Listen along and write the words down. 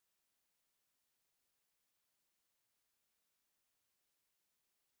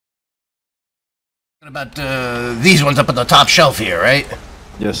About these ones up at the top shelf here, right?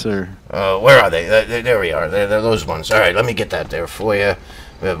 Yes, sir. Where are they? There we are. They're those ones. All right, let me get that there for you.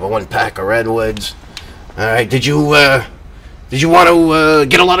 We have a 1 pack of Redwoods. All right, did you want to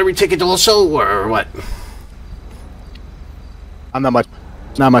get a lottery ticket also, or what? I'm not much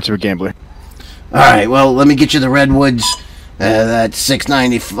of a gambler. All right, well, let me get you the Redwoods. That's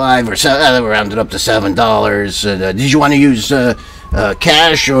 $6.95 or so. Rounded up to $7. Did you want to use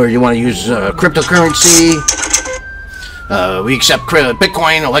cash, or you want to use cryptocurrency? We accept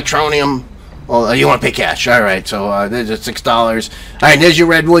Bitcoin, Electroneum. Well, you want to pay cash. All right, so there's $6. All right, there's your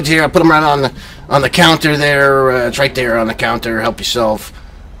Redwoods here. I put them right on the counter there. It's right there on the counter. Help yourself.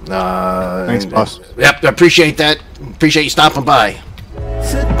 Thanks, boss. Yep, I appreciate that. Appreciate you stopping by.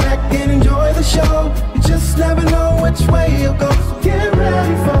 Sit back and enjoy the show. You just never know which way you'll go. So get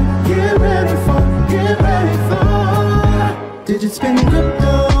ready for digit spinning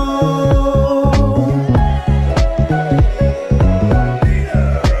crypto.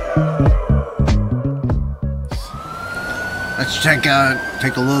 Let's take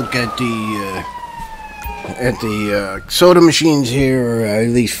a look at the soda machines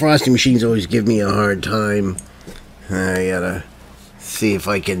here. These frosty machines always give me a hard time. I gotta see if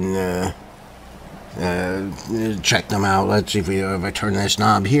I can check them out. Let's see if I turn this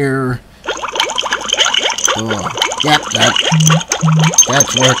knob here. Oh, yep,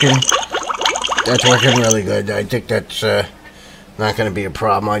 that's working. That's working really good. I think that's not going to be a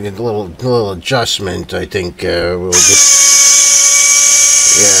problem. I did a little adjustment. I think we'll just.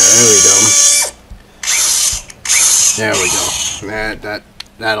 Yeah, there we go.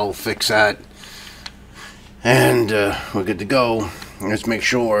 That'll fix that. And we're good to go. Let's make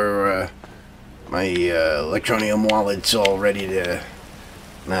sure my Electroneum wallet's all ready to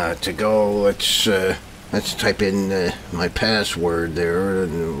go. Let's type in my password there,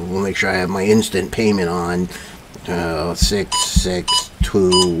 and we'll make sure I have my instant payment on.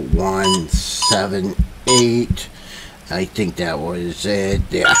 662178. I think that was it.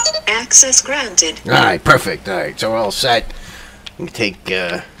 Yeah. Access granted. All right, perfect. All right, so we're all set. We can take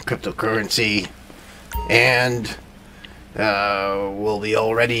cryptocurrency, and we'll be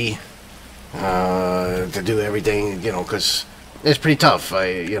all ready to do everything. You know, because it's pretty tough.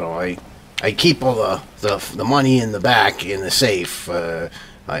 I keep all the money in the back in the safe.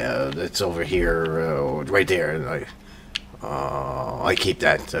 That's over here, right there. And I keep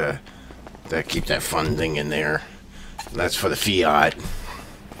that funding in there. That's for the fiat.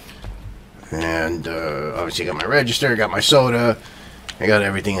 And obviously got my register, got my soda, I got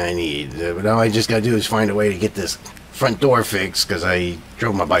everything I need. But now I just gotta do is find a way to get this front door fixed, because I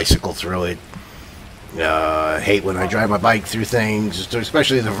drove my bicycle through it. I hate when I drive my bike through things,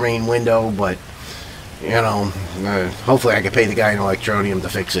 especially the rain window, but you know, hopefully I can pay the guy in Electroneum to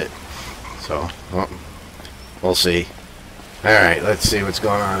fix it. So, well, we'll see. Alright, let's see what's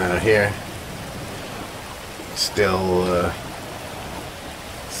going on out here. Still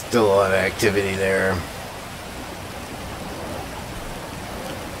a lot of activity there.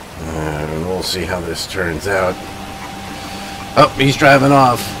 And we'll see how this turns out. Oh, he's driving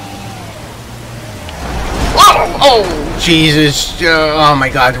off. Oh, Jesus. Oh my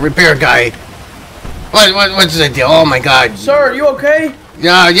God, repair guy. What's the deal? Oh my God. Sir, are you okay?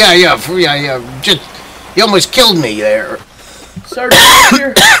 Yeah. Just, you almost killed me there. Sir,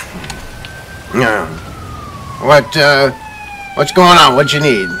 here. Yeah. What's going on? What you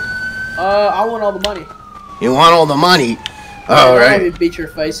need? I want all the money. You want all the money? All right. Let me beat your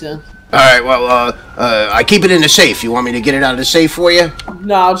face in. All right. Well, I keep it in the safe. You want me to get it out of the safe for you?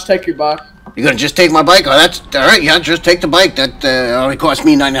 No, I'll just take your bike. You're gonna just take my bike? Oh, that's all right. Yeah, just take the bike. That only cost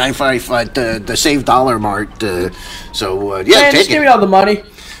me $99.55 at the Save Dollar Mart. So yeah, Man, take just it. give me all the money.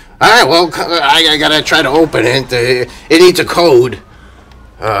 All right. Well, I gotta try to open it. It needs a code.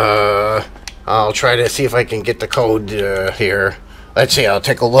 I'll try to see if I can get the code here. Let's see. I'll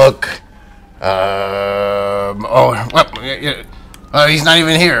take a look. He's not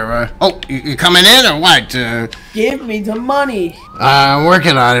even here. You coming in or what? Give me the money. I'm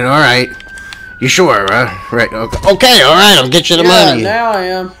working on it. All right. You sure? Right. Okay. All right. I'll get you the money. Yeah, now I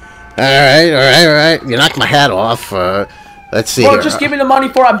am. All right. You knocked my hat off. Let's see. Well, just give me the money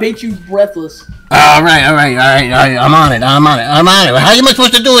before I beat you breathless. All right. I'm on it. How am I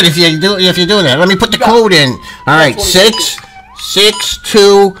supposed to do it if you do that? Let me put the code in. All right.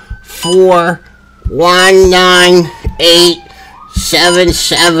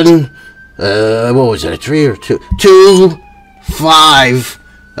 662419877. What was it? A 3 or 2? 25.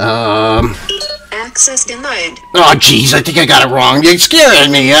 Access denied. Oh, jeez, I think I got it wrong. You're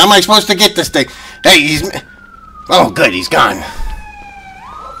scaring me. How am I supposed to get this thing? Hey, Oh, good, he's gone.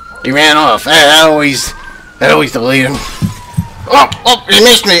 He ran off. That always delayed him. Oh, he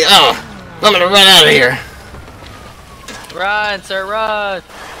missed me. Oh, I'm gonna run out of here. Run, sir, run.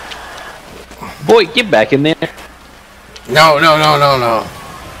 Boy, get back in there. No.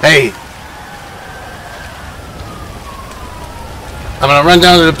 Hey. I'm gonna run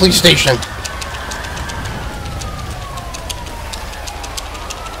down to the police station.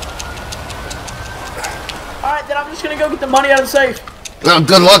 Alright, then I'm just gonna go get the money out of the safe. Well,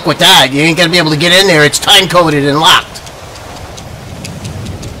 good luck with that. You ain't gonna be able to get in there. It's time coded and locked.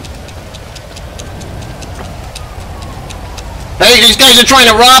 Hey, these guys are trying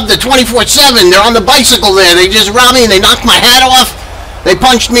to rob the 24/7. They're on the bicycle there. They just robbed me and they knocked my hat off. They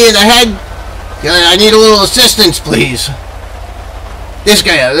punched me in the head. I need a little assistance, please. This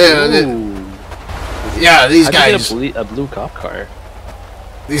guy, yeah, these guys. Get a blue cop car.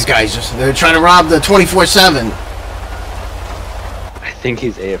 These guys, they're trying to rob the 24/7. I think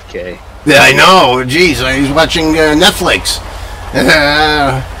he's AFK. Yeah, I know. Jeez, he's watching Netflix.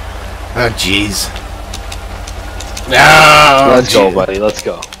 Oh, jeez. No. Let's go, buddy. Let's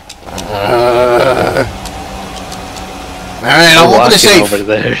go. All right, I'll open the safe. Over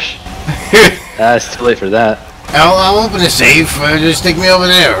there. It's too late for that. I'll open the safe. Just take me over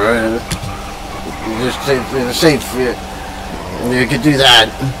there. Just take the safe. You could do that.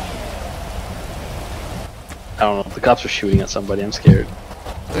 I don't know. The cops are shooting at somebody. I'm scared.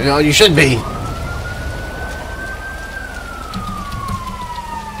 You know, you should be.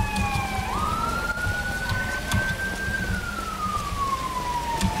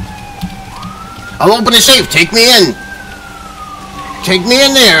 I'll open the safe. Take me in. Take me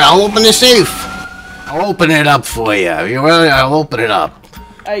in there. I'll open the safe. I'll open it up for you. You ready? I'll open it up.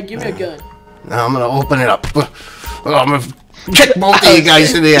 Hey, give me a gun. Now I'm gonna open it up. I'm gonna kick both of you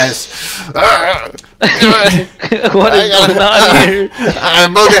guys in the ass. What is going on here?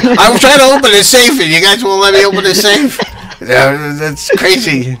 I'm trying to open the safe and you guys won't let me open the safe. That's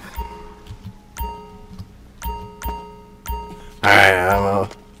crazy. Alright, I'm gonna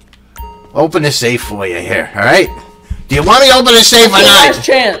open the safe for you here, alright? Do you want me to open the safe or not? Last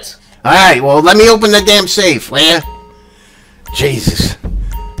chance. Alright, well let me open the damn safe, will ya? Jesus.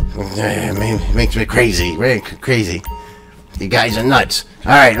 It makes me crazy, right? Crazy. You guys are nuts.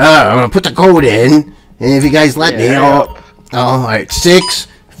 Alright, I'm gonna put the code in, and if you guys let me, alright, 6,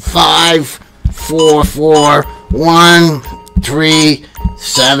 5, 4, 4, 1, 3,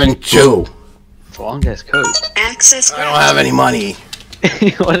 7, 2. It's a long ass code. Access. I don't have any money.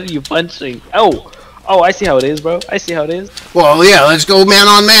 What are you punching? Oh, I see how it is, bro. I see how it is. Well, yeah, let's go man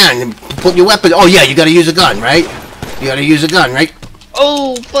on man. Put your weapon. Oh, yeah, you gotta use a gun, right? You gotta use a gun, right?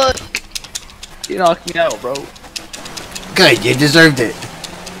 Oh, fuck. You knocked me out, bro. Good, you deserved it.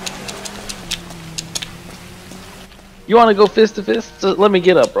 You want to go fist to fist? So let me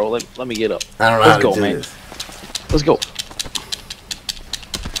get up, bro. Let me get up. I don't know Let's how go, to do man. this. Let's go.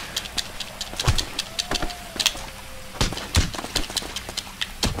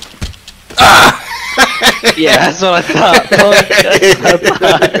 Yeah, that's what I thought. That's what I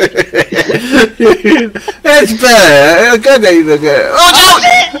thought. That's better. Good that you look good. Oh, no!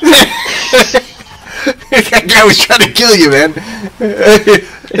 That guy was trying to kill you, man.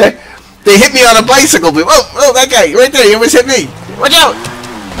 They hit me on a bicycle. Oh, that guy right there. He almost hit me. Watch out!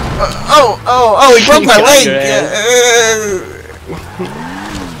 Oh, he broke my leg.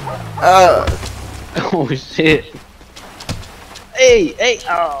 Oh, shit. Hey,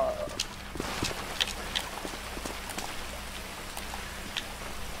 oh.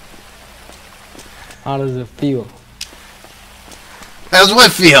 How does it feel? How's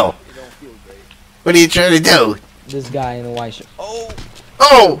what feel? You don't feel great. What are you trying to do? This guy in the white shirt. Oh,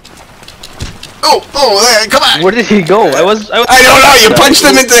 come on! Where did he go? I don't know.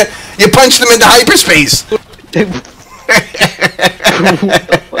 You punched him into hyperspace. What the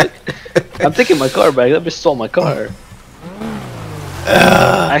fuck? I'm taking my car back. That bitch stole my car.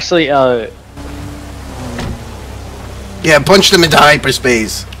 Actually, yeah, punched him into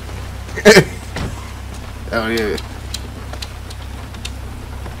hyperspace. Oh yeah.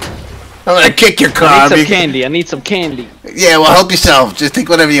 I'm gonna kick your car. I need some candy. I need some candy. Yeah, well, help yourself. Just take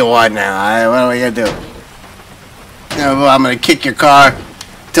whatever you want now. What are we gonna do? Yeah, well, I'm gonna kick your car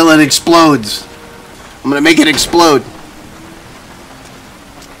till it explodes. I'm gonna make it explode.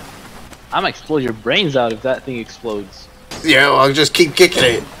 I'm gonna explode your brains out if that thing explodes. Yeah, well, I'll just keep kicking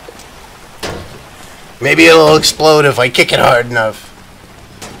it. Maybe it'll explode if I kick it hard enough.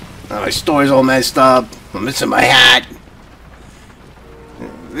 Oh, my store's all messed up. I'm missing my hat.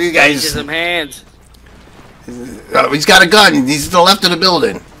 These guys. Get some hands. Oh, he's got a gun. He's to the left of the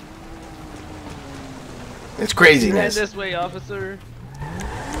building. It's craziness. Head this way, officer.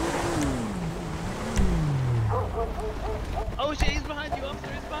 Oh shit, he's behind you,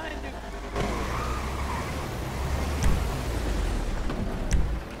 officer, he's behind you.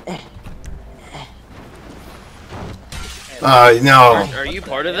 No. Are you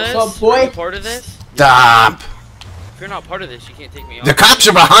part of this? What's up, boy? Are you part of this? Stop. If you're not part of this, you can't take me off. The cops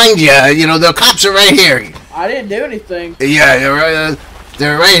are behind you. You know, the cops are right here. I didn't do anything. Yeah,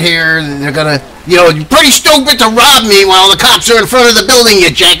 they're right here. They're gonna, you know, you're pretty stupid to rob me while the cops are in front of the building, you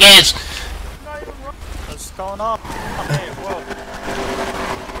jackass. What's going on? Hey, whoa.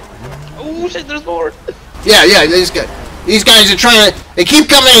 Oh shit, there's more. Yeah, these guys are trying to, they keep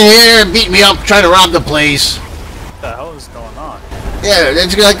coming in here and beat me up, trying to rob the place. What the hell is going on? Yeah,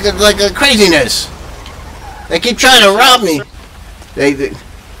 it's like a craziness. They keep trying to rob me. They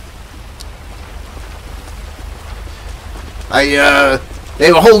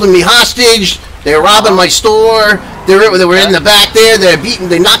were holding me hostage. They were robbing my store. They were in the back there.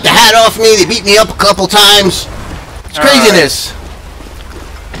 They knocked the hat off me. They beat me up a couple times. It's craziness.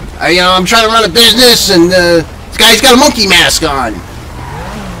 I'm trying to run a business, and this guy's got a monkey mask on.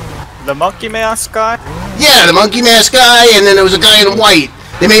 The monkey mask guy? Yeah, the monkey mask guy, and then there was a guy in white.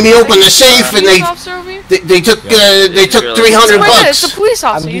 They made me open the safe, and they took $300 bucks. It's a police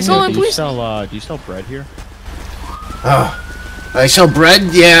officer. He's only a police. Do you sell bread here? Oh, I sell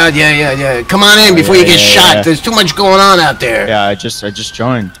bread. Yeah. Come on in before you get shot. Yeah. There's too much going on out there. Yeah, I just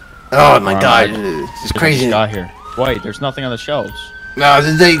joined. Oh my God, it's crazy. Got here. Wait, there's nothing on the shelves. No,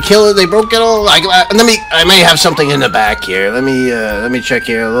 did they kill it? They broke it all. I may have something in the back here. Let me check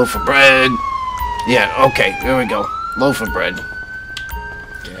here. Loaf of bread. Yeah. Okay. There we go. Loaf of bread.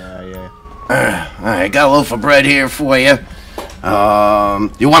 Yeah. All right. Got a loaf of bread here for you. You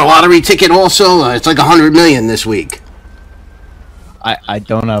want a lottery ticket also? It's like 100 million this week. I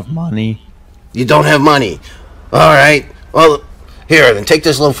don't have money. You don't have money. All right. Well, here, then take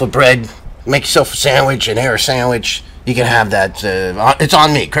this loaf of bread. Make yourself a sandwich, an air sandwich. You can have that. It's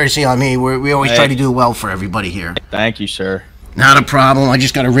on me. Courtesy on me. We always try to do well for everybody here. Thank you, sir. Not a problem. I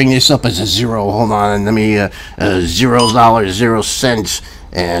just got to ring this up as a zero. Hold on. Let me, $0.00,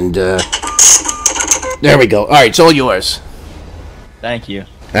 and, there we go. All right, it's all yours. Thank you.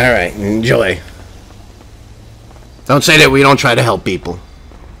 All right, enjoy. Don't say that we don't try to help people.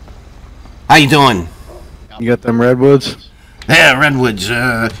 How you doing? You got them redwoods? Yeah, redwoods.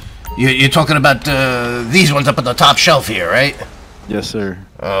 You're talking about these ones up at the top shelf here, right? Yes, sir.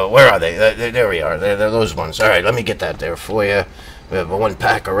 Where are they? There we are. They're those ones. All right, let me get that there for you. We have 1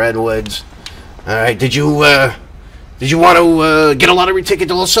 pack of redwoods. All right, did you want to get a lottery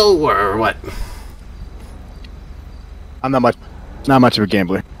ticket also, or what? I'm not much of a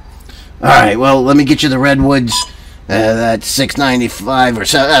gambler. All right, well, let me get you the redwoods. That's $6.95 or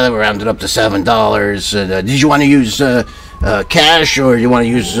so. Rounded up to $7. Did you want to use cash, or you want to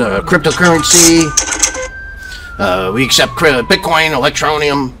use cryptocurrency? We accept Bitcoin,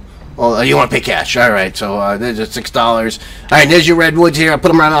 Electroneum. Well, you want to pay cash. All right, so there's $6. All right, there's your redwoods here. I put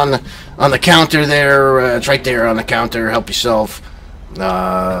them right on the counter there. It's right there on the counter. Help yourself.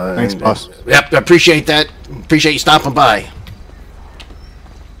 Thanks, boss. Yep, I appreciate that. Appreciate you stopping by.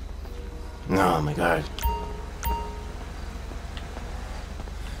 Oh my God.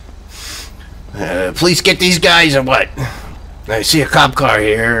 Police get these guys or what? I see a cop car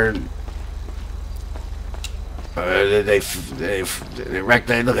here. They wrecked.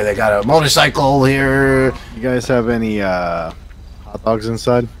 Look, they got a motorcycle here. You guys have any hot dogs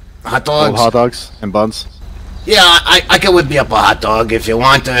inside? Hot dogs? Old hot dogs and buns? Yeah, I can whip you up a hot dog if you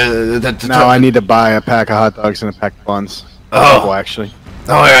want. No, I need to buy a pack of hot dogs and a pack of buns. Oh, actually.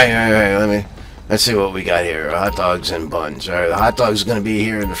 Oh, all right. Let's see what we got here. Hot dogs and buns. All right, the hot dog's gonna be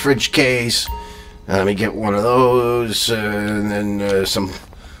here in the fridge case. Let me get one of those, and then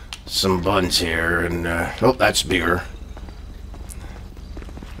some buns here, and oh, that's bigger.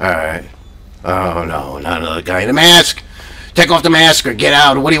 All right. Oh no, not another guy in a mask. Take off the mask or get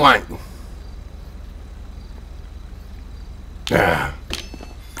out. What do you want? All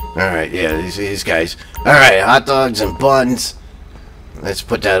right, yeah, these guys. All right, hot dogs and buns. Let's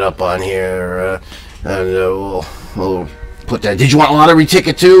put that up on here, and we'll put that. Did you want a lottery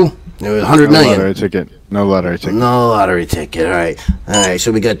ticket too? There was 100 million. No lottery ticket. No lottery ticket. No lottery ticket. All right.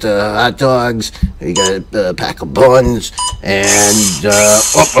 So we got hot dogs. We got a pack of buns, and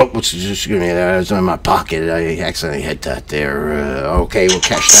excuse me, that was in my pocket. I accidentally hit that there. Okay, we'll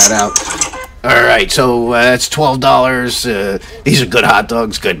cash that out. All right, so that's $12. These are good hot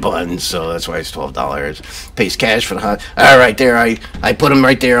dogs, good buns, so that's why it's $12. Pays cash for the hot. All right, there. I put them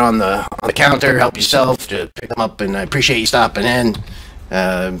right there on the counter. Help yourself to pick them up, and I appreciate you stopping in.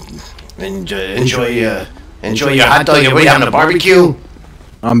 Enjoy your hot dog. You're way down the barbecue.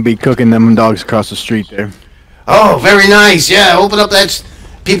 I'm be cooking them dogs across the street there. Oh, very nice. Yeah, open up that.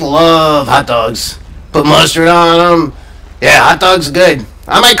 People love hot dogs. Put mustard on them. Yeah, hot dogs are good.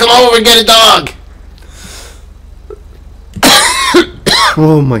 I might come over and get a dog.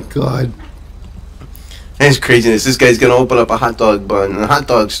 Oh my god. That's craziness. This guy's gonna open up a hot dog bun, a hot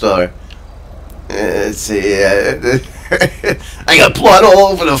dog store. Let's see. I got blood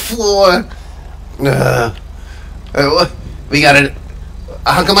all over the floor. We got a.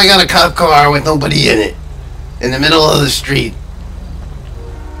 How come I got a cop car with nobody in it? In the middle of the street.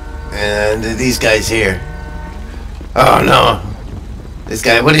 And these guys here. Oh no. This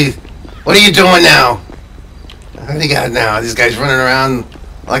guy, what are you doing now? What do you got now? This guy's running around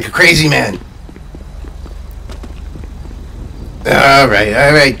like a crazy man.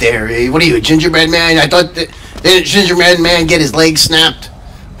 Alright there. What are you, a gingerbread man? I thought didn't gingerbread man get his leg snapped?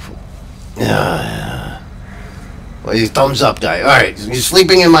 Well, you thumbs up guy. Alright, you're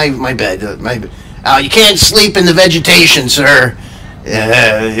sleeping in my bed. You can't sleep in the vegetation, sir.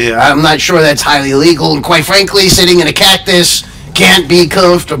 I'm not sure that's highly illegal, and quite frankly, sitting in a cactus can't be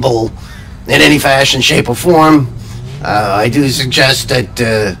comfortable in any fashion, shape, or form. I do suggest that,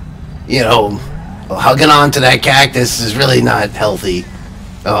 hugging on to that cactus is really not healthy.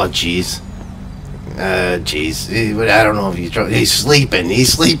 Oh, jeez. Jeez. I don't know if he's sleeping.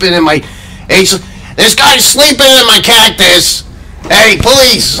 He's sleeping in my... This guy's sleeping in my cactus! Hey,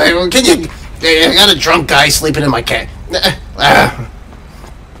 police! Can you... I got a drunk guy sleeping in my cactus.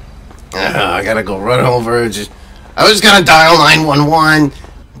 I gotta go run over. I was gonna dial 911,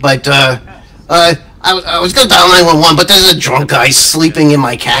 but I was gonna dial 911, but there's a drunk guy sleeping in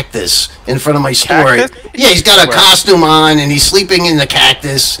my cactus in front of my store. Yeah, he's got a costume on and he's sleeping in the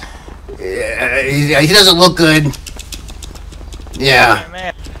cactus. He doesn't look good. Yeah. Hey,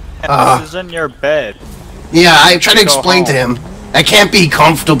 man, this is in your bed. Yeah, I tried to explain to him. I can't be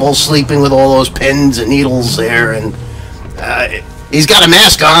comfortable sleeping with all those pins and needles there, and he's got a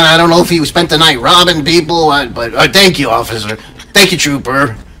mask on. I don't know if he spent the night robbing people, but thank you, officer. Thank you,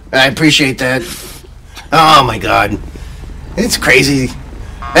 trooper. I appreciate that. Oh my god, it's crazy.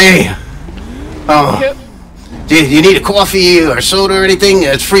 Hey, do you need a coffee or soda or anything?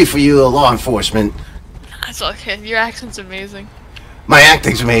 It's free for you, law enforcement. That's okay. Your accent's amazing. My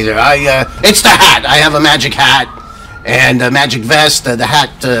acting's amazing. It's the hat. I have a magic hat and a magic vest. The hat,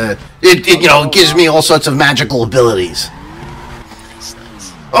 it gives me all sorts of magical abilities.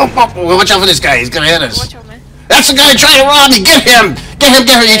 Oh, watch out for this guy. He's gonna hit us. Watch out, man. That's the guy trying to rob me. Get him. Get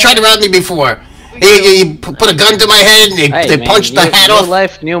him. He tried to rob me before. He put a gun to my head and they punched the hat off. New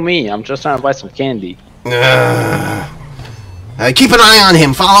life, new me. I'm just trying to buy some candy. Keep an eye on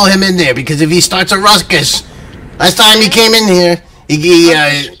him. Follow him in there, because if he starts a ruckus, last time he came in here,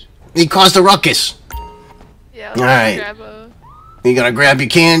 he caused a ruckus. Yeah. All right. You gonna grab your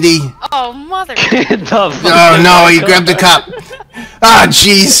candy? Oh, mother. Oh no, he grabbed the cop. Ah,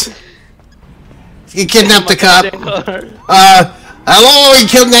 jeez. He kidnapped the cop. Hello, he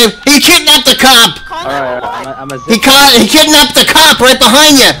kidnapped the cop. He kidnapped the cop right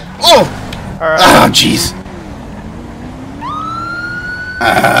behind you. Oh. Oh, jeez.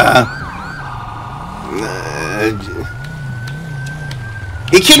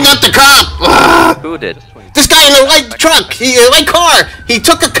 He kidnapped the cop. Who did? This guy in the white truck, white car. He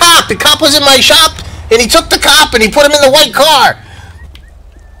took a cop. The cop was in my shop, and he took the cop and he put him in the white car.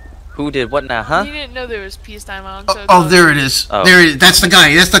 Who did what now, huh? You didn't know there was peacetime on. So oh, there it is. Oh. There it is. That's the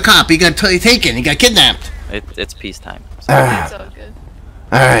guy. That's the cop. He got taken. He got kidnapped. It's peacetime. So it's all good.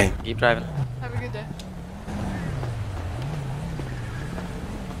 All right. Keep driving. Have a good day.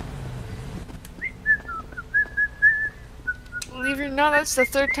 Believe it or not, that's the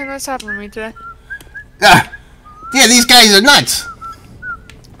third time that's happened to me today. Yeah, these guys are nuts.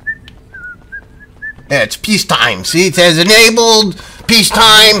 Yeah, it's peacetime. See, it says enabled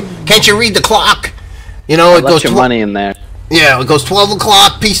peacetime. Can't you read the clock? You know, it goes. Your money in there. Yeah, it goes 12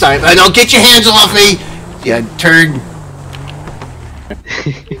 o'clock peacetime. I don't get your hands off me. Yeah, turd.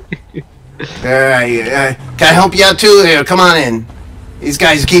 Can I help you out too? Here, come on in. These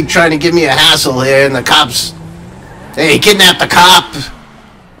guys keep trying to give me a hassle here, and the cops. Hey, kidnapped the cop.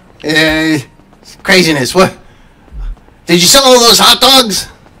 Craziness. What? Did you sell all those hot dogs?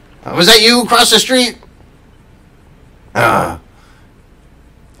 Was that you across the street?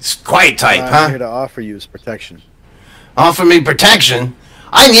 It's quiet type, huh? I'm here to offer you protection. Offer me protection?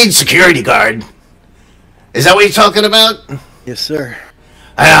 I need security guard. Is that what you're talking about? Yes, sir.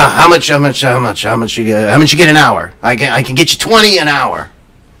 How much you get an hour? I can get you 20 an hour.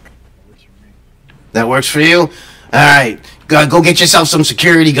 That works for you? Alright, go get yourself some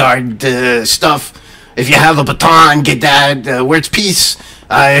security guard stuff. If you have a baton, get that. Where it's peace.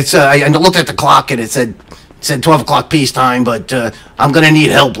 I looked at the clock and it said said 12 o'clock peacetime, but I'm gonna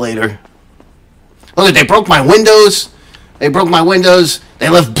need help later. Look, they broke my windows. They broke my windows. They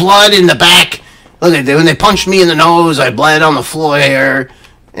left blood in the back. Look, when they punched me in the nose, I bled on the floor here.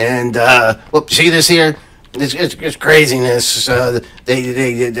 And, whoop, see this here? It's craziness.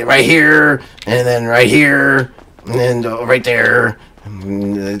 They right here, and then right here, and then right there.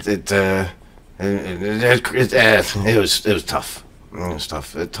 It was tough. It was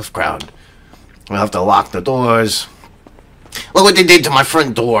tough. A tough crowd. We'll have to lock the doors. Look what they did to my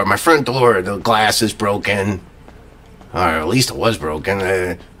front door. My front door, the glass is broken. Or at least it was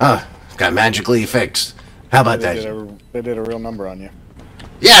broken. Got magically fixed. How about that? They did a real number on you.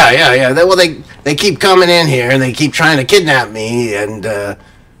 Yeah. They keep coming in here and they keep trying to kidnap me, and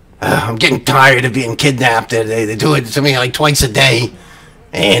I'm getting tired of being kidnapped. They do it to me like twice a day,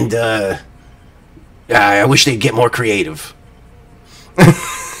 and I wish they'd get more creative.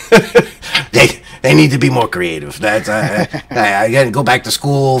 They need to be more creative. That's I got to go back to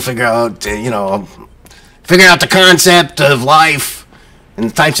school, figure out the concept of life and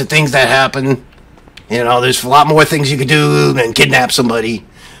the types of things that happen. You know, there's a lot more things you could do than kidnap somebody.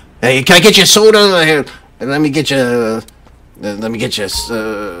 Hey, can I get you a soda? Here, let me get you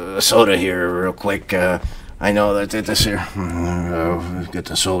a soda here real quick. I know that this here. Get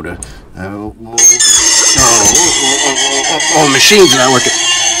the soda. Machine's not working.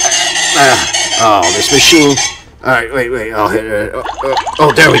 This machine. All right, wait. Oh,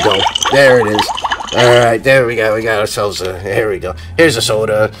 there we go. There it is. All right, there we go. We got ourselves here we go. Here's a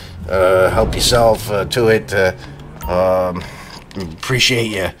soda. Help yourself to it.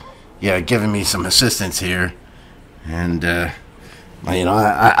 Appreciate you giving me some assistance here. And, I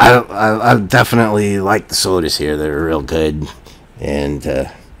definitely like the sodas here. They're real good. And,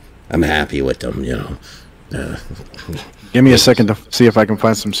 I'm happy with them, Give me a second to see if I can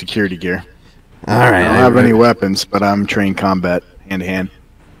find some security gear. All right. I don't have any weapons, but I'm trained combat, hand to hand.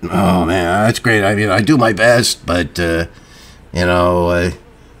 Oh man, that's great. I mean, I do my best, but I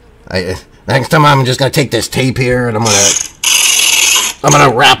next time I'm just gonna take this tape here and I'm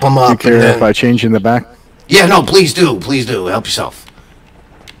gonna wrap them up. Do you care if I change in the back? Yeah, no, please do, help yourself.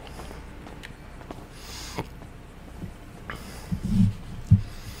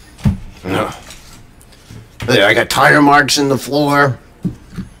 No. There, I got tire marks in the floor.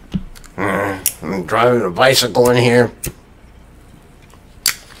 I'm driving a bicycle in here.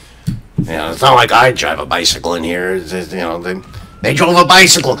 Yeah, it's not like I drive a bicycle in here. They drove a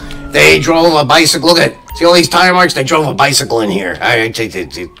bicycle. Look at, see all these tire marks? They drove a bicycle in here.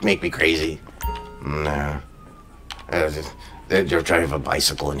 It make me crazy. No. They're driving a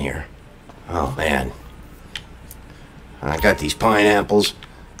bicycle in here. Oh, man. I got these pineapples.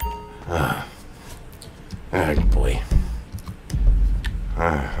 Oh, boy.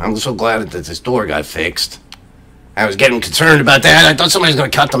 I'm so glad that this door got fixed. I was getting concerned about that. I thought somebody was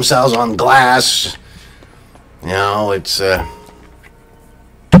going to cut themselves on glass. It's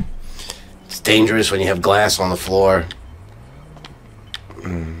dangerous when you have glass on the floor.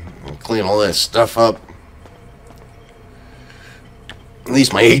 Clean all this stuff up. At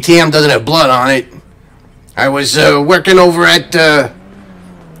least my ATM doesn't have blood on it. I was working over at the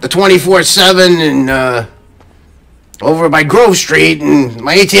 24/7 and over by Grove Street, and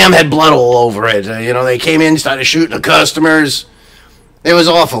my ATM had blood all over it. They came in, started shooting the customers. It was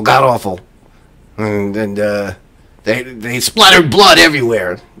awful, god awful. And they splattered blood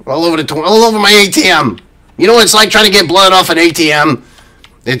everywhere, all over my ATM. You know what it's like trying to get blood off an ATM?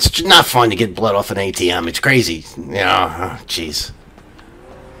 It's not fun to get blood off an ATM. It's crazy. Jeez.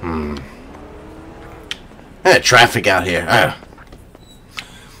 Traffic out here.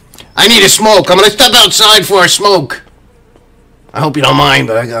 I need a smoke. I'm gonna step outside for a smoke. I hope you don't mind,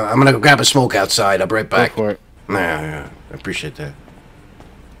 but I'm gonna go grab a smoke outside. I'll be right back. Go for it. Yeah, I appreciate that.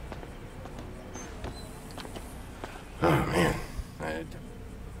 Oh man.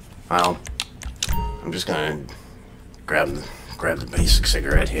 Well, I'm just gonna grab the basic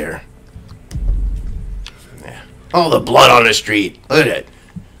cigarette here. Yeah. Oh, the blood on the street. Look at it.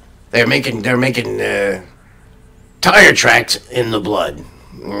 They're making tire tracks in the blood.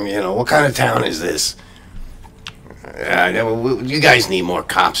 What kind of town is this? You guys need more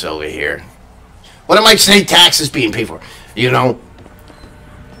cops over here. What are my state taxes being paid for?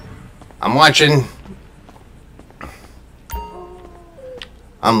 I'm watching.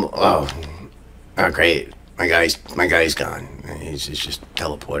 Oh, great. My guy's gone. He's just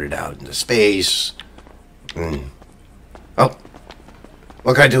teleported out into space. Oh,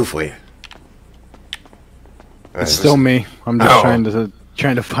 what can I do for you? It's still me. I'm just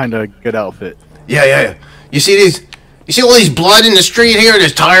trying to find a good outfit. Yeah. You see You see all these blood in the street here?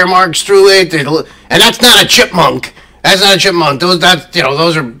 There's tire marks through it. And that's not a chipmunk. That's not a chipmunk.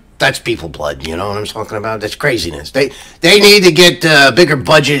 That's people blood. You know what I'm talking about? That's craziness. They need to get a bigger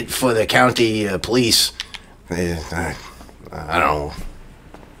budget for the county police. I don't know.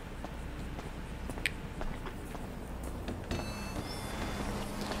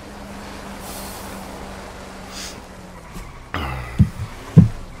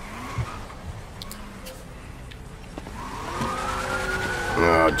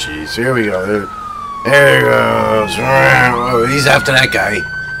 Oh, jeez. Here we go. There he goes. Oh, he's after that guy.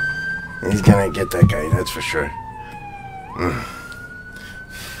 He's gonna get that guy, that's for sure.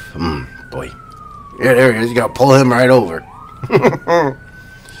 Boy. Yeah, there he is. You gotta pull him right over.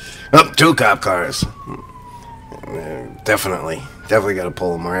 Oh, 2 cop cars. Definitely gotta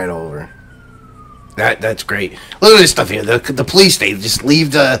pull him right over. That's great. Look at this stuff here. The police, they just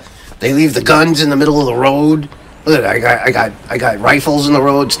leave the guns in the middle of the road. Look, I got rifles in the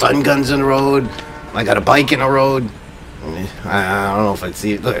road, stun guns in the road. I got a bike in the road. I don't know if it's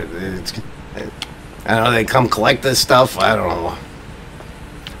I don't know. They come collect this stuff. I don't know.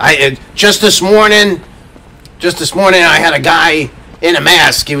 Just this morning, I had a guy in a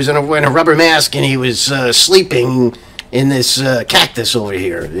mask. He was in a rubber mask, and he was sleeping in this cactus over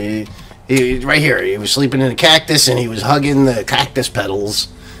here. Right here. He was sleeping in a cactus, and he was hugging the cactus petals.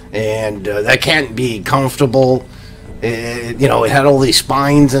 And that can't be comfortable. It had all these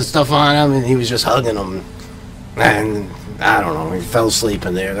spines and stuff on him, and he was just hugging them. And I don't know, he fell asleep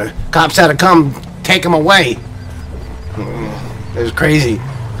in there. The cops had to come take him away. It was crazy.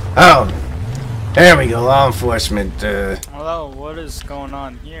 Oh, there we go, law enforcement. Hello, what is going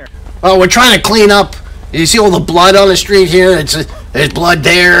on here? Oh, we're trying to clean up. You see all the blood on the street here? There's blood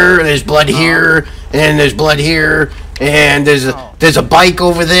there, there's blood here, and there's blood here. And there's a bike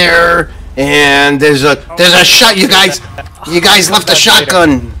over there, and there's a shot. You guys left a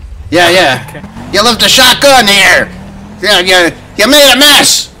shotgun. Yeah. Okay. You left a shotgun here. Yeah. You made a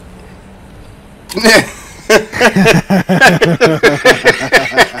mess.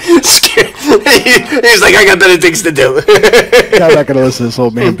 He's like, I got better things to do. I'm not gonna listen to this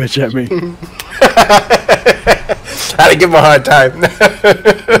old man bitch at me. I had to give him a hard time.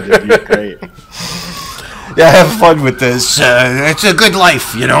 You're great. Yeah, have fun with this. It's a good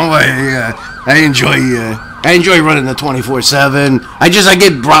life, you know. I enjoy running the 24/7. I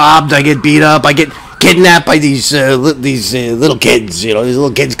get robbed, I get beat up, I get kidnapped by these little kids. You know, these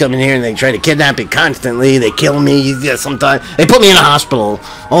little kids come in here and they try to kidnap me constantly. They kill me. Sometimes they put me in a hospital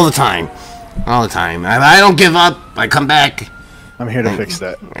all the time. I don't give up. I come back. I'm here to fix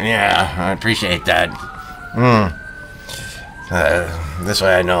that. Yeah, I appreciate that. This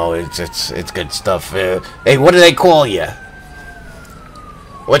way I know it's good stuff. Hey, what do they call you?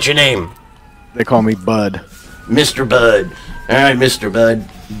 What's your name? They call me Bud. Mr. Bud. All right, Mr. Bud.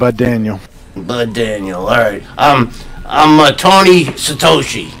 Bud Daniel. Bud Daniel. All right. I'm Tony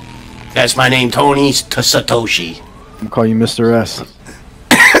Satoshi. That's my name, Tony Satoshi. I'm call you Mr. S.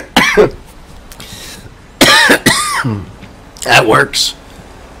 That works.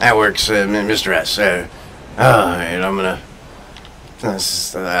 Mr. S. All right, I'm gonna. I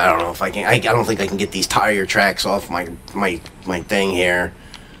don't know if I can. I don't think I can get these tire tracks off my thing here.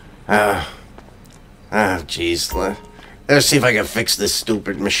 Jeez. Let's see if I can fix this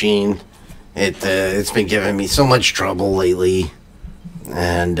stupid machine. It's been giving me so much trouble lately,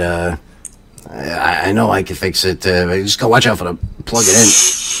 and I know I can fix it. Just go watch out for the plug it in.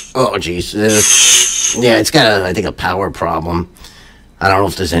 Oh, jeez. Yeah, it's got I think a power problem. I don't know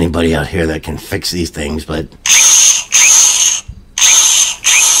if there's anybody out here that can fix these things, but.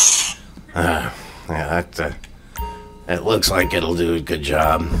 Yeah, that looks like it'll do a good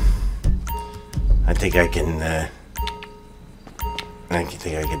job. I think I can. I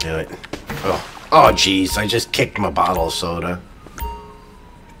think I can do it. Oh, jeez! I just kicked my bottle of soda.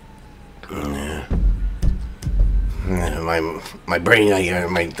 Yeah. My brain,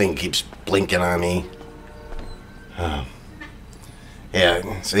 my thing keeps blinking on me.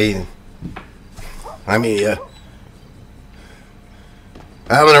 Yeah. See, I'm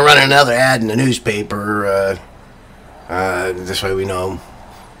gonna run another ad in the newspaper. This way we know.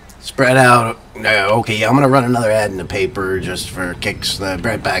 Spread out. Okay, I'm gonna run another ad in the paper just for kicks.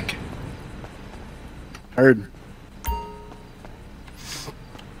 Right back. Heard.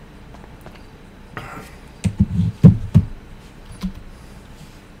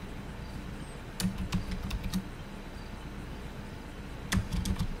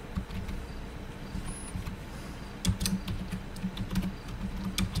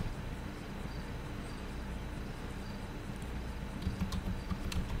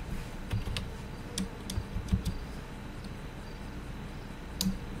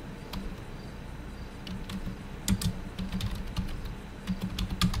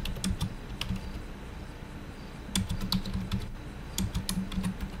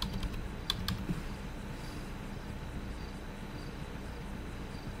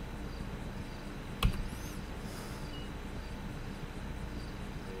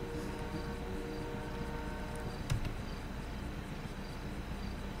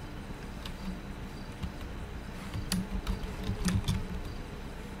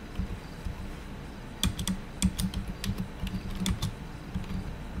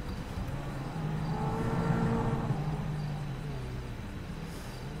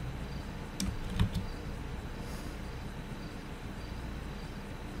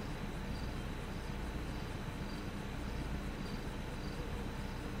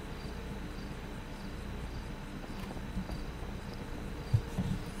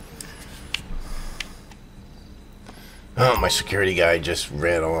 Oh, my security guy just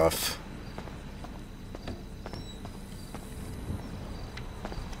ran off.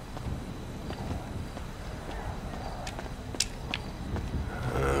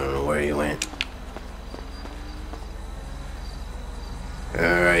 I don't know where he went.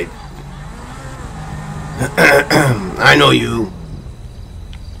 Alright. I know you.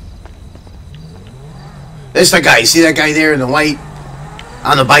 This the guy. You see that guy there in the white?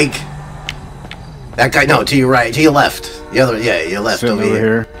 On the bike? That guy, no, to your right, to your left. The other, yeah, your left over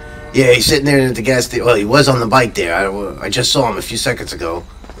here. Yeah, he's sitting there at the gas station. Well, he was on the bike there. I just saw him a few seconds ago.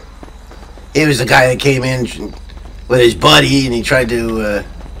 He was the guy that came in with his buddy, and he tried to,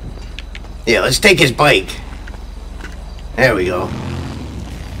 yeah, let's take his bike. There we go.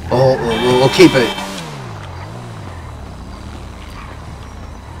 We'll keep it.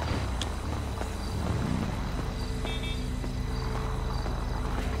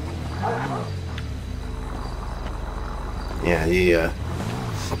 Yeah, he, I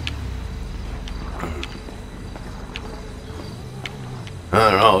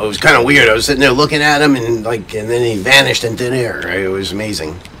don't know, it was kind of weird. I was sitting there looking at him, and then he vanished into thin air. It was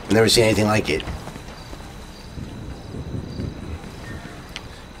amazing. I've never seen anything like it.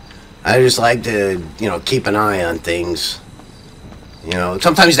 I just like to, keep an eye on things.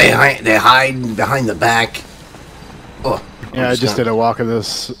 Sometimes they hide behind the back. Oh, yeah, I just did a walk of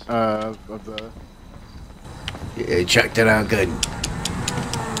this, of the... Yeah, checked it out good.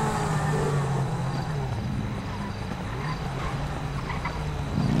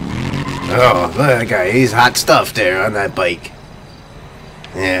 Oh, look at that guy. He's hot stuff there on that bike.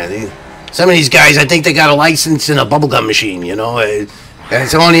 Yeah, some of these guys, I think they got a license in a bubblegum machine,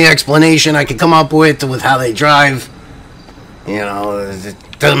 That's the only explanation I could come up with how they drive. It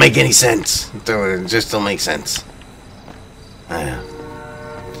doesn't make any sense. It just don't make sense.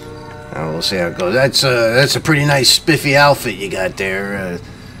 We'll see how it goes. That's a pretty nice spiffy outfit you got there.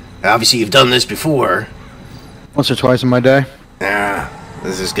 Obviously, you've done this before. Once or twice in my day. Yeah,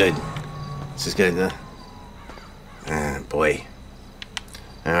 this is good. This is good. Boy.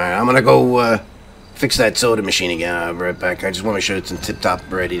 Alright, I'm gonna go fix that soda machine again. I'll be right back. I just want to make sure it's in tip-top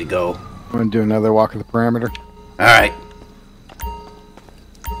ready to go. I'm gonna do another walk of the perimeter. Alright.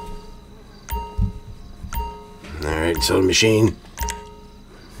 Alright, soda machine.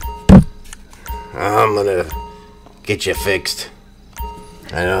 I'm gonna get you fixed.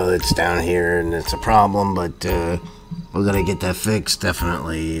 I know it's down here and it's a problem, but we're gonna get that fixed,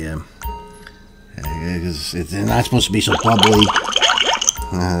 definitely. Because it's not supposed to be so bubbly.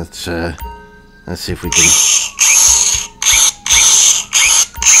 Let's see if we can.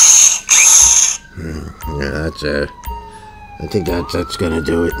 Yeah, I think that's gonna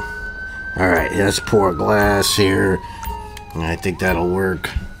do it. All right, let's pour glass here. I think that'll work.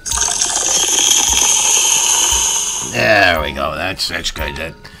 There we go. That's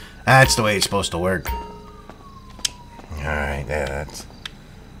good. That's the way it's supposed to work. All right, yeah,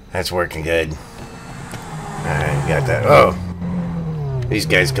 that's working good. All right, got that. Oh, these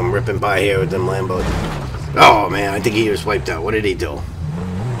guys come ripping by here with them Lambos. Oh man, I think he was wiped out. What did he do?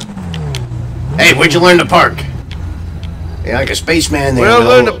 Hey, where'd you learn to park? Yeah, like a spaceman there. Where'd I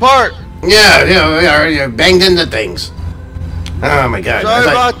learn to park? Yeah, you banged into things. Oh my God. Sorry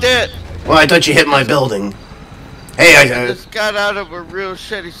about that. Well, I thought you hit my building. Hey, I just got out of a real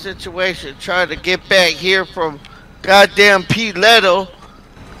shitty situation trying to get back here from goddamn P. Leto.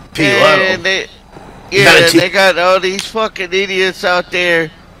 And they got all these fucking idiots out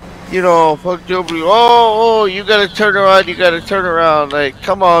there, fuck W. Oh, you gotta turn around, Like,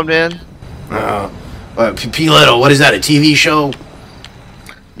 come on, man. P. Leto, what is that, a TV show?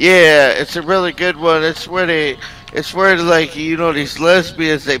 Yeah, it's a really good one. It's where like, these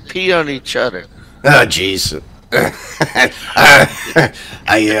lesbians, they pee on each other. Oh, jeez. I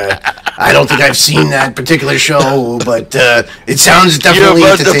don't think I've seen that particular show, but it sounds definitely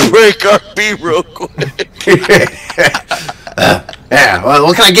entertaining. You're about to break our beat real quick. Yeah, well,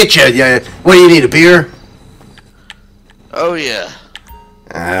 what can I get you? What do you need, a beer? Oh, yeah.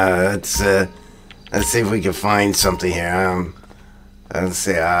 Let's see if we can find something here. Let's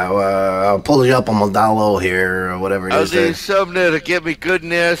see, I'll pull you up on Modalo here, or whatever it is. I need something that'll get me good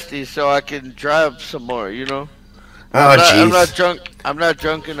nasty so I can drive some more, Oh, jeez. I'm not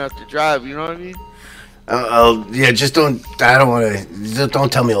drunk enough to drive, you know what I mean? Yeah,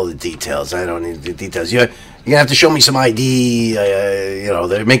 don't tell me all the details. I don't need the details. You're gonna have to show me some ID.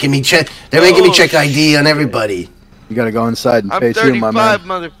 They're making me check ID on everybody. You gotta go inside and pay too, my man. I'm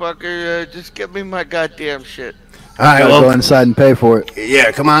 35, motherfucker. Just get me my goddamn shit. All right, go inside and pay for it.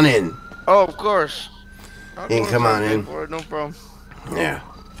 Yeah, come on in. Oh, of course. You can come on in. No problem. Yeah.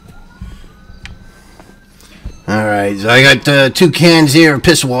 All right. right, so I got 2 cans here of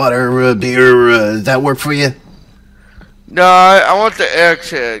piss water, beer. Does that work for you? No, I want the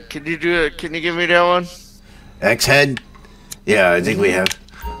X head. Can you do it? Can you give me that one? X head? Yeah, I think we have.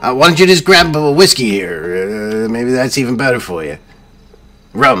 Why don't you just grab a whiskey here? Maybe that's even better for you.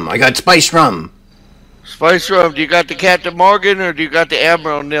 Rum. I got spiced rum. Spiced rum. Do you got the Captain Morgan or do you got the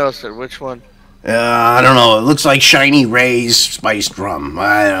Admiral Nelson? Which one? I don't know. It looks like Shiny Ray's spiced rum.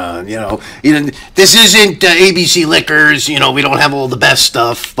 You know, this isn't ABC Liquors. You know, we don't have all the best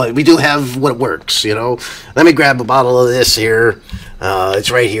stuff, but we do have what works. You know, let me grab a bottle of this here.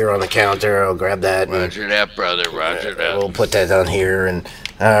 It's right here on the counter. I'll grab that. Roger that, brother. Roger that. We'll put that down here, and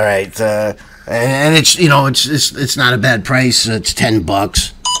all right. And it's it's not a bad price. It's $10. All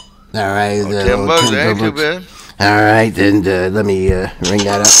right. $10 ain't too bad. All right, and let me ring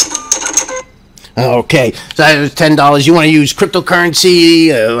that up. Okay, so that was $10. You want to use cryptocurrency,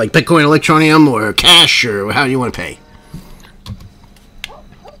 like Bitcoin, Electroneum, or cash, or how do you want to pay?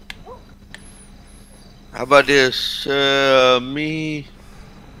 How about this? Me.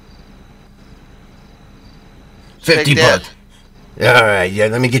 $50. All right, yeah.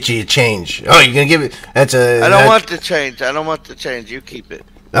 Let me get you a change. Oh, you're gonna give it? That's a. I don't want the change. I don't want the change. You keep it.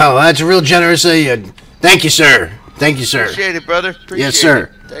 Oh, that's a real generous of you. Thank you, sir. Thank you, sir. Appreciate it, brother. Appreciate yes, sir.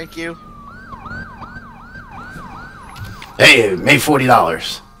 It. Thank you. Hey, made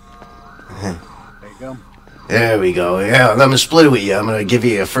 $40. There you go. There we go. Yeah, I'm gonna split it with you. I'm gonna give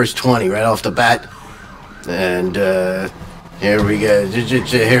you a first 20 right off the bat, and here we go.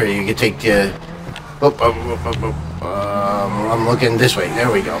 Here you can take the. I'm looking this way.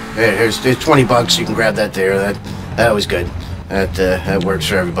 There we go. There's $20. You can grab that there. That was good. That works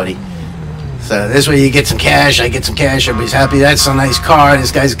for everybody. So this way you get some cash. I get some cash. Everybody's happy. That's a nice car.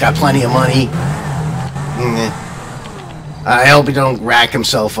 This guy's got plenty of money. I hope he don't rack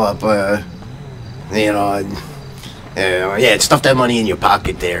himself up. Yeah, stuff that money in your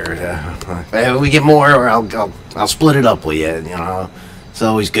pocket there. We get more, or I'll split it up with you. You know, it's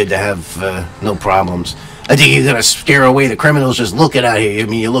always good to have no problems. I think you're gonna scare away the criminals just looking at you. I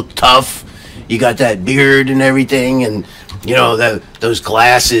mean, you look tough. You got that beard and everything, and you know those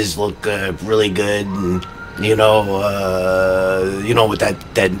glasses look really good. And you know with that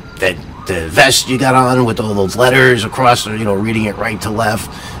vest you got on with all those letters across, you know, reading it right to left,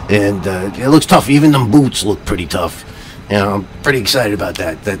 and it looks tough. Even them boots look pretty tough. You know, I'm pretty excited about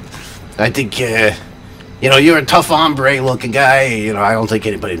that. I think you know, you're a tough hombre looking guy. You know, I don't think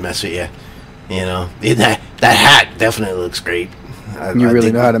anybody'd mess with you. You know, that hat definitely looks great. You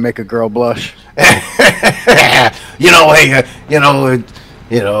really know how to make a girl blush. You know, hey,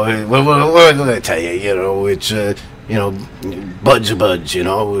 what did I tell you? You know, it's you know, buds are buds. You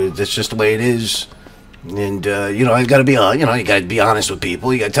know, that's just the way it is. And you know, you gotta be honest with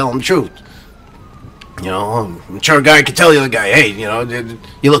people. You gotta tell them the truth. You know, I'm sure a guy could tell the other guy, hey, you know,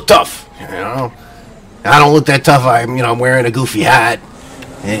 you look tough. You know, I don't look that tough. I'm wearing a goofy hat.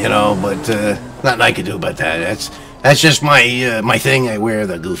 You know, but nothing I can do about that. That's just my thing. I wear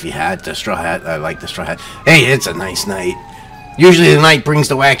the goofy hat, the straw hat. I like the straw hat. Hey, it's a nice night. Usually the night brings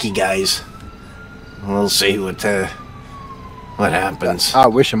the wacky guys. We'll see what happens. I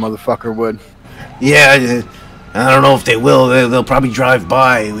wish a motherfucker would. Yeah, I don't know if they will. They'll probably drive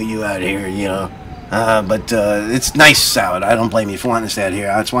by with you out here, you know. But it's nice out. I don't blame you for wanting to stay out here.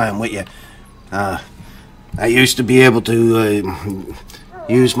 That's why I'm with you. I used to be able to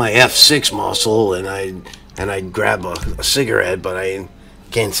use my F6 muscle, and I'd grab a cigarette, but I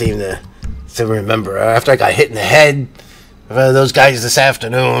can't seem to remember. After I got hit in the head by those guys this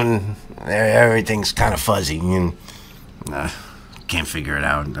afternoon, everything's kind of fuzzy, and can't figure it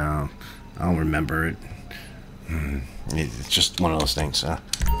out. I don't remember it. It's just one of those things.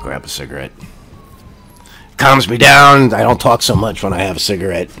 Grab a cigarette. Calms me down. I don't talk so much when I have a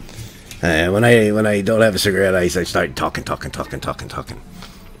cigarette. When I don't have a cigarette, I start talking.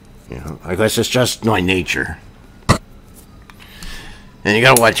 You know, I guess it's just my nature. And you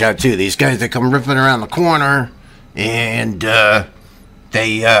gotta watch out too. These guys, they come ripping around the corner, and they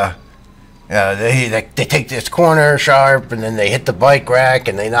take this corner sharp, and then they hit the bike rack,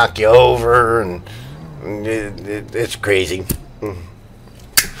 and they knock you over, and it's crazy.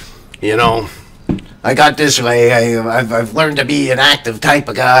 You know, I got this way. I've learned to be an active type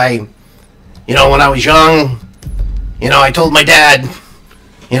of guy. You know, when I was young, you know, I told my dad,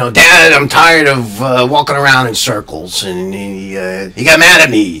 you know, Dad, I'm tired of walking around in circles, and he got mad at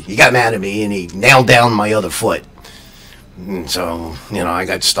me. He got mad at me, and he nailed down my other foot. And so, you know, I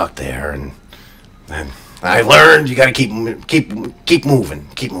got stuck there, and I learned you got to keep moving,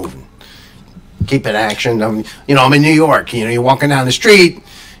 keep in action. You know, I'm in New York. You know, you're walking down the street.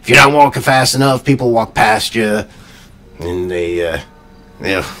 If you're not walking fast enough, people walk past you. and they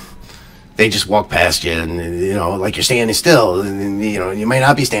just walk past you, and like you're standing still, and you might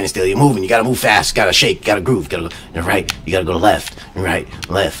not be standing still. You're moving. You gotta move fast. Gotta shake. Gotta groove. Gotta go to right. You gotta go to left. Right,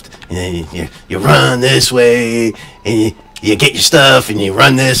 left, and then you run this way, and you get your stuff, and you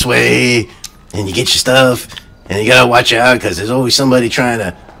run this way, and you get your stuff, and you gotta watch out because there's always somebody trying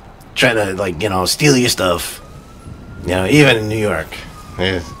to steal your stuff. Even in New York,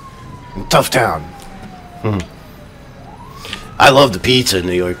 tough town. I love the pizza in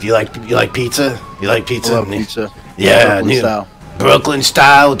New York. You like pizza? You like pizza? I love pizza. Yeah, Brooklyn style. Brooklyn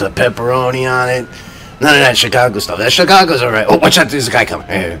style with the pepperoni on it. None of that Chicago stuff. That Chicago's alright. Oh, watch out! There's a guy coming.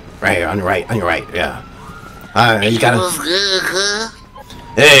 Right here, on your right. Yeah. You gotta.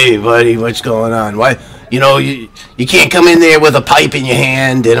 Hey, buddy, what's going on? Why? You can't come in there with a pipe in your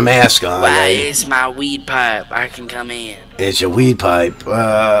hand and a mask on. Why, it's my weed pipe. I can come in. It's your weed pipe.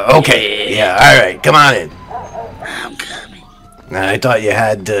 Okay. Yeah. All right. Come on in. I'm coming. I thought you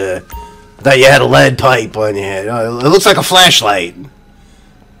had a lead pipe on your head. It looks like a flashlight.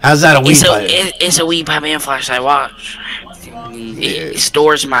 How's that a weed pipe? It's a weed pipe and flashlight. Watch. It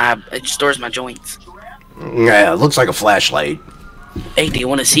stores my joints. Yeah, it looks like a flashlight. Hey, do you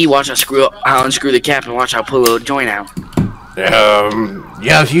want to see? Watch I'll unscrew the cap and watch I'll pull a joint out.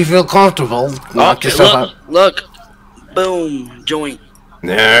 Yeah, if you feel comfortable. Knock yourself out. Look. Boom. Joint. All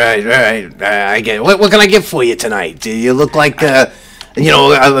right. I get it. What can I get for you tonight? Do you look like a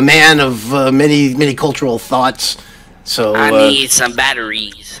man of many cultural thoughts? So I need some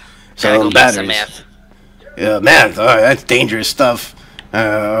batteries. Some batteries. Some meth. Yeah, meth. All right, that's dangerous stuff.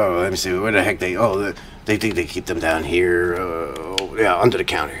 Let me see. Where the heck they? Oh, they think they keep them down here. Yeah, under the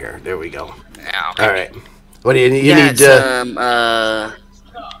counter here. There we go. Okay. All right. What do you need? You got need some. I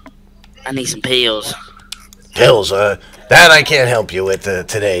need some pills. Pills. That I can't help you with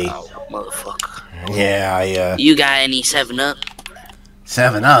today. Oh, motherfucker. Yeah, You got any 7-Up?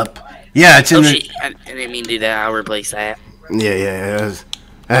 7-Up? Yeah, it's in the... Shit. I didn't mean to do that. I'll replace that. Yeah.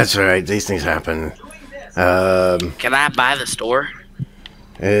 That's all right. These things happen. Can I buy the store?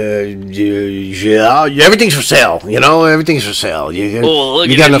 Yeah, everything's for sale. Everything's for sale. Look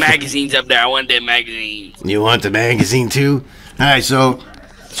at the magazines up there. I want that magazine. You want the magazine too? All right, so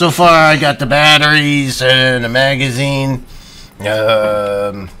far I got the batteries and the magazine.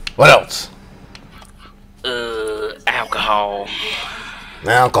 What else? Alcohol.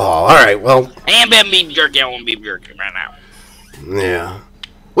 Alcohol. All right. Well. And beef jerky. I want beef jerky right now. Yeah.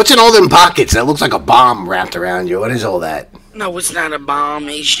 What's in all them pockets? That looks like a bomb wrapped around you. What is all that? No, it's not a bomb.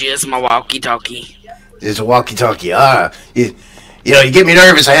 It's just my walkie-talkie. It's a walkie-talkie. You get me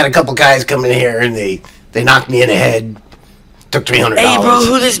nervous. I had a couple guys come in here and they knocked me in the head. Took $300. Hey, bro,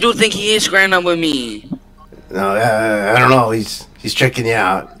 who this dude think he is squaring up with me? No, I don't know. He's checking you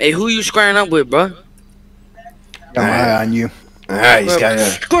out. Hey, who you squaring up with, bro? Got my eye on you. All right, he's got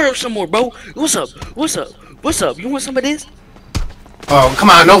square up some more, bro. What's up? You want some of this? Oh, come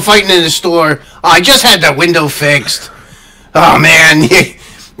on. No fighting in the store. Oh, I just had that window fixed. Oh, man.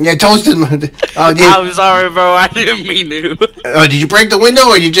 You toasted my... I'm sorry, bro. I didn't mean to. Did you break the window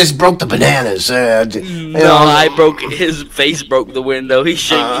or you just broke the bananas? I broke... His face broke the window. He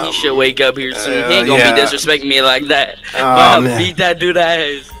should wake up here soon. He ain't gonna be disrespecting me like that. I'll beat that dude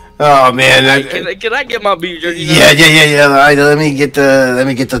ass. Oh, man. Can I get my beef jerky? Yeah. All right, let me get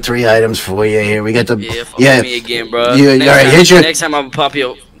the 3 items for you here. We got the... Yeah, me again, bro. Next time I'm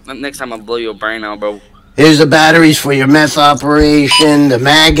gonna blow your brain out, bro. Here's the batteries for your meth operation, the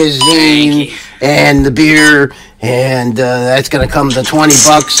magazine, and the beer, and that's gonna come to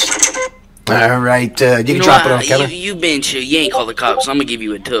 $20. All right, you can drop it on Kevin. You been chill. You ain't call the cops. So I'm gonna give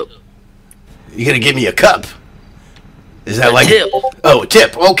you a tip. You gonna give me a cup? Is that a tip? Oh, a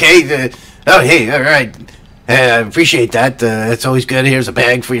tip. Okay. Hey, all right. I appreciate that. That's always good. Here's a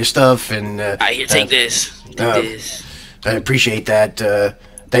bag for your stuff, and here, take this. Take this. I appreciate that.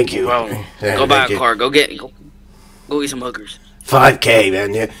 Thank you. Well, go buy a car. Go get some hookers. $5K,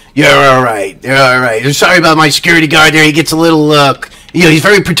 man. You're all right. You're all right. I'm sorry about my security guard there. He gets a little, he's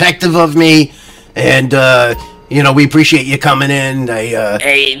very protective of me, and we appreciate you coming in.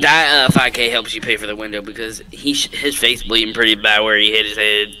 Hey, that 5K helps you pay for the window because his face bleeding pretty bad where he hit his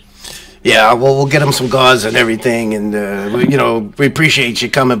head. Yeah, well, we'll get him some gauze and everything, and we appreciate you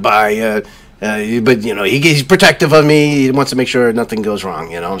coming by. But he's protective of me. He wants to make sure nothing goes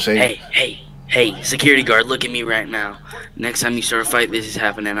wrong. You know what I'm saying? Hey, security guard, look at me right now. Next time you start a fight, this is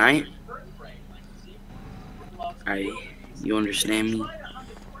happening, alright? Alright, you understand me?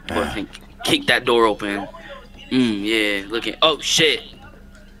 Kick that door open. Yeah, look at... Oh, shit.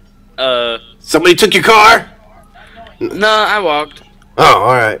 Somebody took your car? No, I walked. Oh,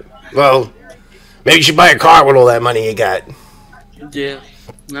 alright. Well, Maybe you should buy a car with all that money you got. Yeah,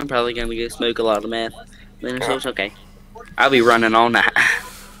 I'm probably gonna go smoke a lot of meth. So it's okay. I'll be running all night.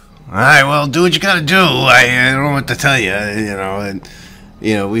 Alright, well, do what you gotta do. I don't know what to tell you, you know. And,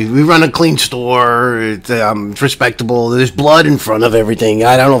 you know, we run a clean store. It's respectable. There's blood in front of everything.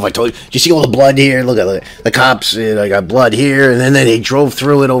 I don't know if I told you. Do you see all the blood here? Look at the cops. I got blood here, and then they drove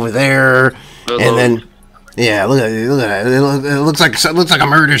through it over there, and then. Yeah, look at it. It looks like a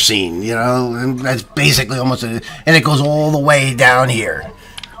murder scene, you know. And that's basically almost and it goes all the way down here,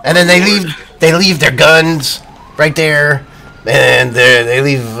 and then they leave their guns right there, and they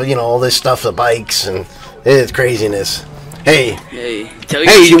leave all this stuff, the bikes, and it's craziness. Hey, tell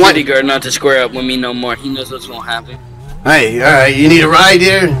your security guard not to square up with me no more. He knows what's gonna happen. Hey, all right, you need a ride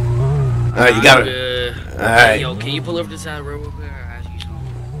here? All right, you got it. All right. Yo, can you pull over to the side of the road?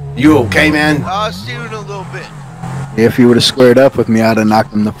 You okay, man? I'll see you in a little bit. If you would have squared up with me, I'd have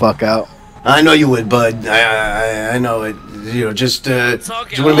knocked him the fuck out. I know you would, bud. I know it. You know, just want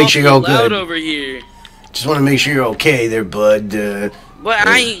to make sure you're all good. Over here. Just want to make sure you're okay there, bud. But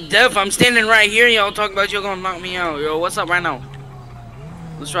I ain't deaf. I'm standing right here. Y'all talking about you're gonna knock me out. Yo, what's up right now?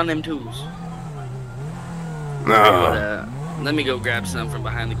 Let's run them twos. No. Let me go grab some from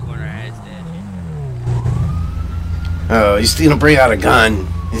behind the corner. Oh, he's gonna bring out a gun.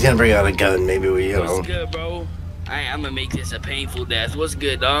 He's gonna bring out a gun. Maybe we, What's good, bro? I'm gonna make this a painful death. What's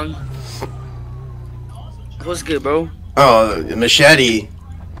good, dog? What's good, bro? Oh, machete.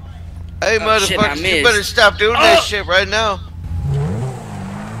 Hey, motherfucker, you better stop doing that shit right now.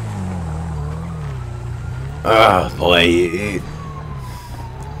 Oh boy,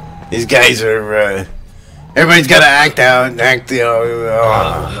 these guys are. Everybody's got to act out, act.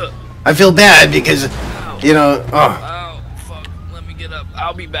 I feel bad because, Oh, fuck. Let me get up.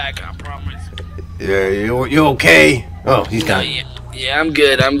 I'll be back. I promise. Yeah, you okay? Oh, he's gone. Yeah, I'm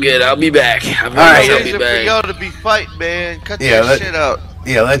good. I'll be back. All right, I'll be back. For y'all to be fighting, man. Cut that shit out.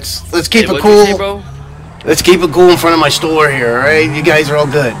 Yeah, let's keep it cool. Say, bro? Let's keep it cool in front of my store here, all right? You guys are all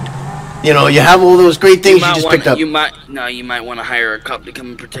good. You know, you have all those great things you just picked up. You might want to hire a cop to come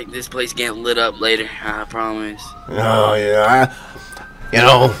and protect this place getting lit up later. I promise. Oh yeah,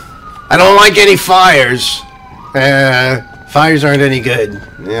 I don't like any fires. Fires aren't any good.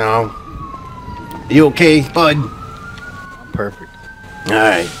 You know. You okay, bud? I'm perfect. All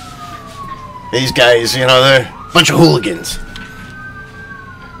right. These guys, they're a bunch of hooligans.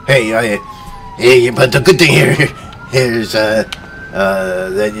 Hey, but the good thing here is that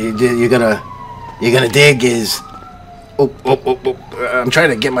you're gonna dig is. I'm trying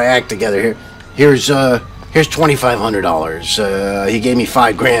to get my act together here. Here's $2,500. He gave me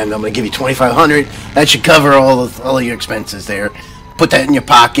 $5,000. I'm gonna give you $2,500. That should cover all of your expenses there. Put that in your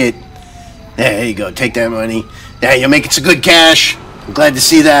pocket. There you go. Take that money. Yeah, you're making some good cash. I'm glad to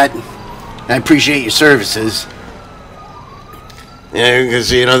see that. I appreciate your services. Yeah, because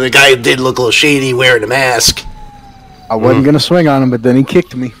the guy did look a little shady wearing a mask. I wasn't gonna swing on him, but then he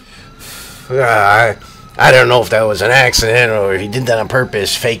kicked me. I don't know if that was an accident or he did that on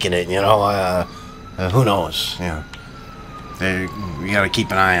purpose, faking it. Who knows? Yeah, we gotta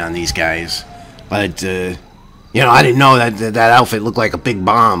keep an eye on these guys. But I didn't know that outfit looked like a big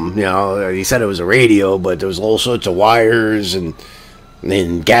bomb. He said it was a radio, but there was all sorts of wires and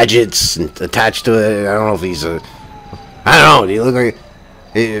gadgets attached to it. I don't know if he's I don't know. Do you look like?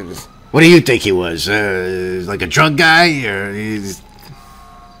 What do you think he was? Like a drug guy, or he's?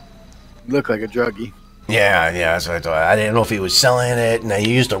 Look like a druggie. Yeah, that's what I thought. I didn't know if he was selling it, and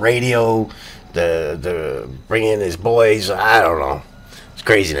he used the radio to bring in his boys. I don't know. It's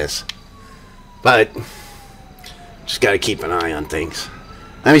craziness, but just got to keep an eye on things.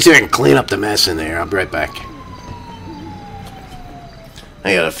 Let me see if I can clean up the mess in there. I'll be right back.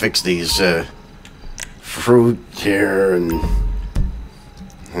 I gotta fix these fruit here and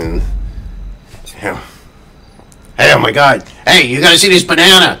yeah. Hey, oh my God! Hey, you gotta see this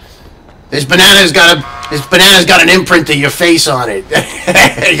banana. This banana's got an imprint of your face on it.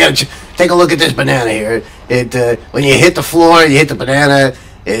 You gotta take a look at this banana here. When you hit the floor, you hit the banana.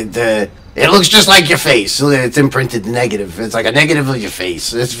 It looks just like your face. It's imprinted negative. It's like a negative of your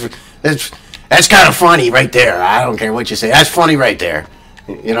face. That's kind of funny right there. I don't care what you say. That's funny right there.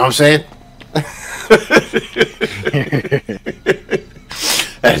 You know what I'm saying?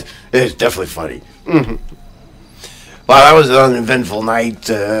 It's definitely funny. Mm-hmm. Well, that was an uneventful night.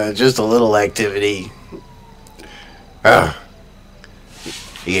 Just a little activity. You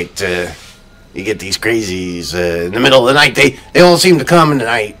get these crazies in the middle of the night. They all seem to come in the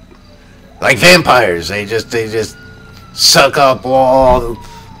night like vampires. They just suck up all the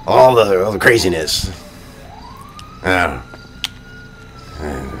craziness.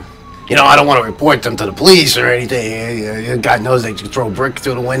 you know, I don't want to report them to the police or anything. God knows they just throw a brick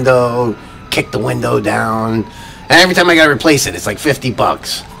through the window, kick the window down. And every time I got to replace it, it's like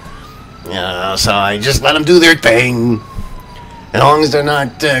 $50. You know, so I just let them do their thing. As long as they're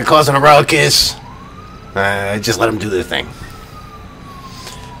not causing a ruckus, I just let them do their thing.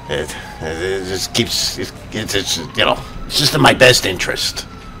 It just keeps, it's you know, it's just in my best interest.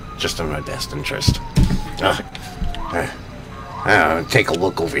 Just in my best interest. Take a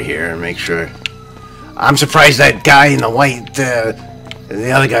look over here and make sure. I'm surprised that guy in the white, the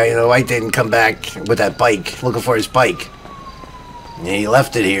other guy in the white didn't come back with that bike, looking for his bike. Yeah, he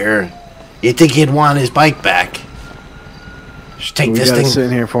left it here. You'd think he'd want his bike back. Just take this thing. Sit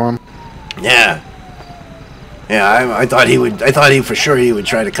in here for him. Yeah. Yeah, I thought he would. I thought for sure he would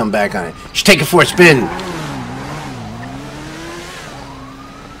try to come back on it. Just take it for a spin.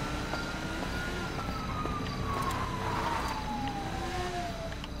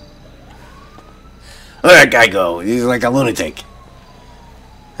 Look at that guy go. He's like a lunatic.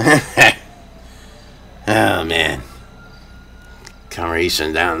 Oh, man. Come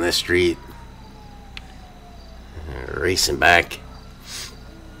racing down this street. Racing back.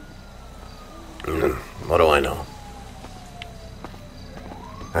 What do I know?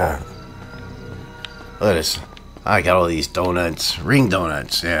 Look at this. I got all these donuts. Ring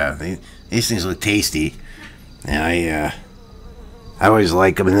donuts. Yeah, these things look tasty. Yeah, I always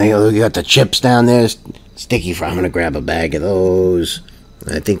like them. And they got the chips down there. Sticky fry. I'm going to grab a bag of those.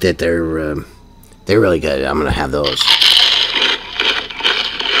 I think that they're really good. I'm going to have those.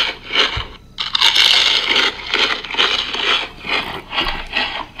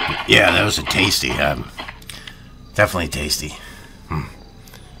 Yeah, those are tasty. Definitely tasty.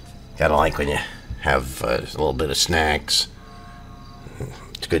 Gotta like when you have a little bit of snacks.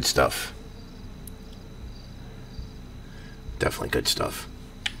 It's good stuff. Definitely good stuff.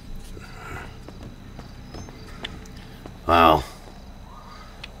 Well,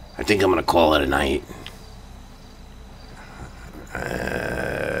 I think I'm gonna call it a night.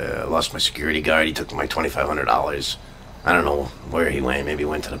 I lost my security guard. He took my $2,500. I don't know where he went. Maybe he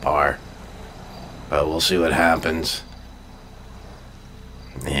went to the bar. But we'll see what happens.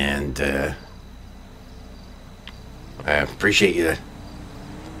 And I appreciate you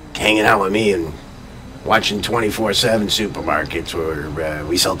hanging out with me and watching 24/7 Supermarkets, where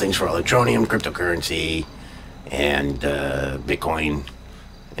we sell things for Electroneum, cryptocurrency, and Bitcoin.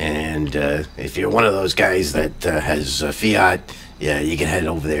 And if you're one of those guys that has fiat, yeah, you can head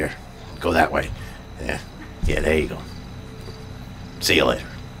over there. Go that way. Yeah, there you go. See you later.